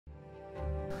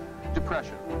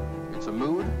Depression. It's a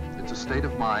mood, it's a state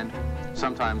of mind,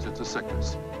 sometimes it's a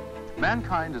sickness.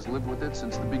 Mankind has lived with it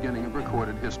since the beginning of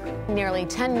recorded history. Nearly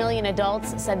 10 million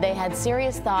adults said they had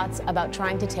serious thoughts about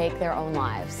trying to take their own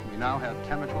lives. We now have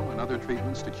chemical and other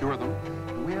treatments to cure them,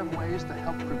 and we have ways to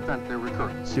help prevent their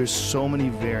recurrence. There's so many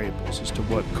variables as to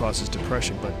what causes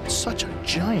depression, but such a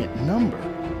giant number.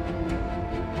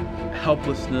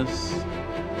 Helplessness,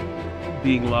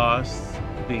 being lost,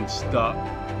 being stuck,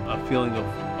 a feeling of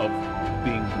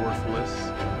being worthless.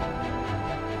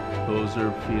 Those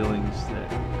are feelings that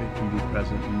can be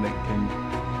present and that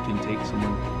can take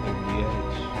someone over the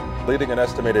edge. Leading an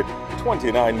estimated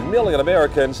 29 million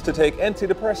Americans to take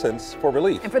antidepressants for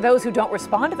relief. And for those who don't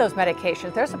respond to those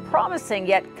medications, there's a promising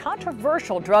yet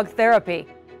controversial drug therapy.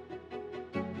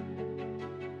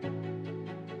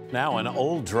 Now, an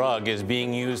old drug is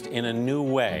being used in a new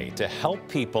way to help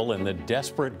people in the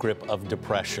desperate grip of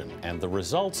depression, and the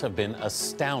results have been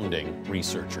astounding,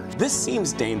 researchers. This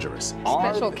seems dangerous.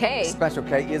 Special K. Special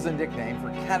K is a nickname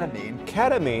for ketamine.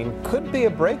 Ketamine could be a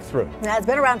breakthrough. Now, it's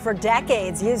been around for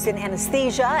decades, used in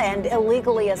anesthesia and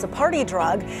illegally as a party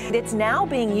drug. It's now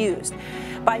being used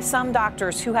by some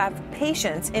doctors who have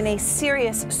patients in a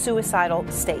serious suicidal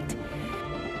state.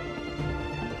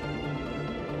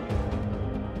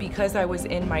 Because I was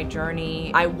in my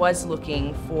journey, I was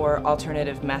looking for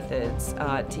alternative methods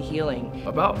to healing.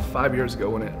 About 5 years ago,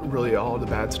 when all the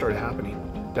bad started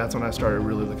happening, that's when I started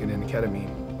really looking into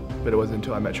ketamine. But it wasn't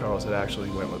until I met Charles that I actually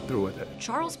went through with it.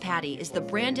 Charles Patty is the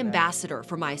brand ambassador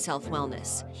for My Self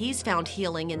Wellness. He's found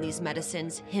healing in these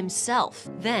medicines himself,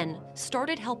 then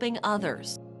started helping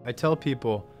others. I tell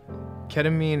people,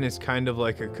 ketamine is kind of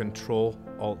like a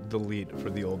Control-Alt-Delete for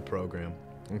the old program.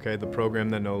 Okay, the program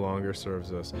that no longer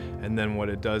serves us. And then what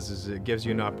it does is it gives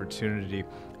you an opportunity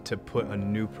to put a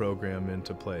new program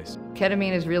into place.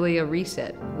 Ketamine is really a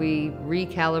reset. We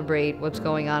recalibrate what's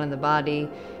going on in the body,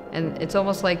 and it's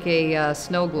almost like a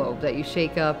snow globe that you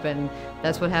shake up, and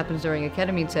that's what happens during a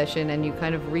ketamine session, and you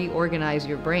kind of reorganize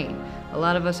your brain. A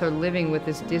lot of us are living with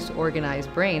this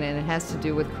disorganized brain, and it has to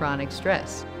do with chronic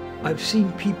stress. I've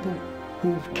seen people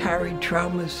who've carried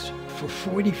traumas for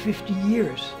 40, 50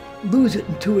 years lose it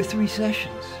in 2 or 3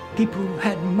 sessions. People who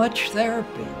had much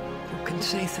therapy who can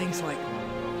say things like,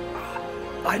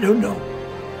 I don't know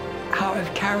how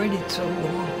I've carried it so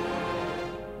long.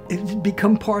 It's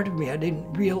become part of me. I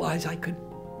didn't realize I could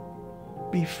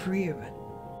be free of it.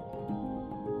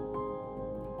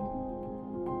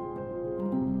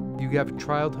 You have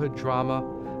childhood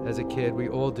trauma as a kid, we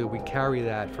all do. We carry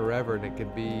that forever, and it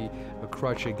could be a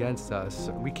crutch against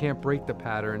us. We can't break the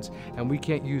patterns, and we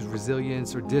can't use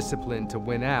resilience or discipline to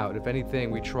win out. If anything,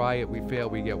 we try it, we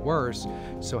fail, we get worse.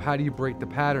 So how do you break the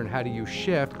pattern? How do you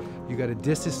shift? You got to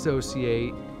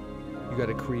disassociate. You got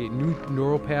to create new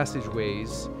neural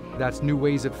passageways. That's new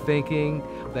ways of thinking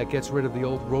that gets rid of the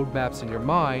old roadmaps in your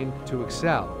mind to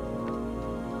excel.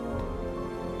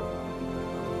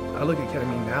 I look at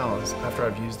ketamine now as after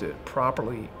I've used it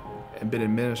properly and been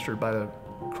administered by the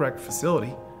correct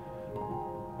facility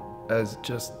as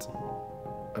just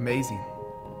amazing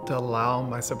to allow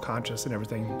my subconscious and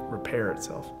everything repair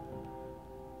itself.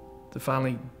 To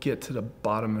finally get to the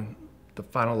bottom and the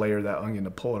final layer of that onion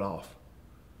to pull it off.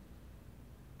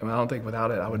 And I don't think without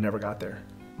it, I would never got there.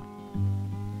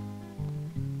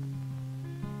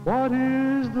 What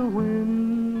is the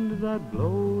wind that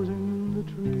blows in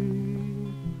the tree?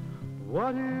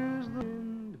 What is the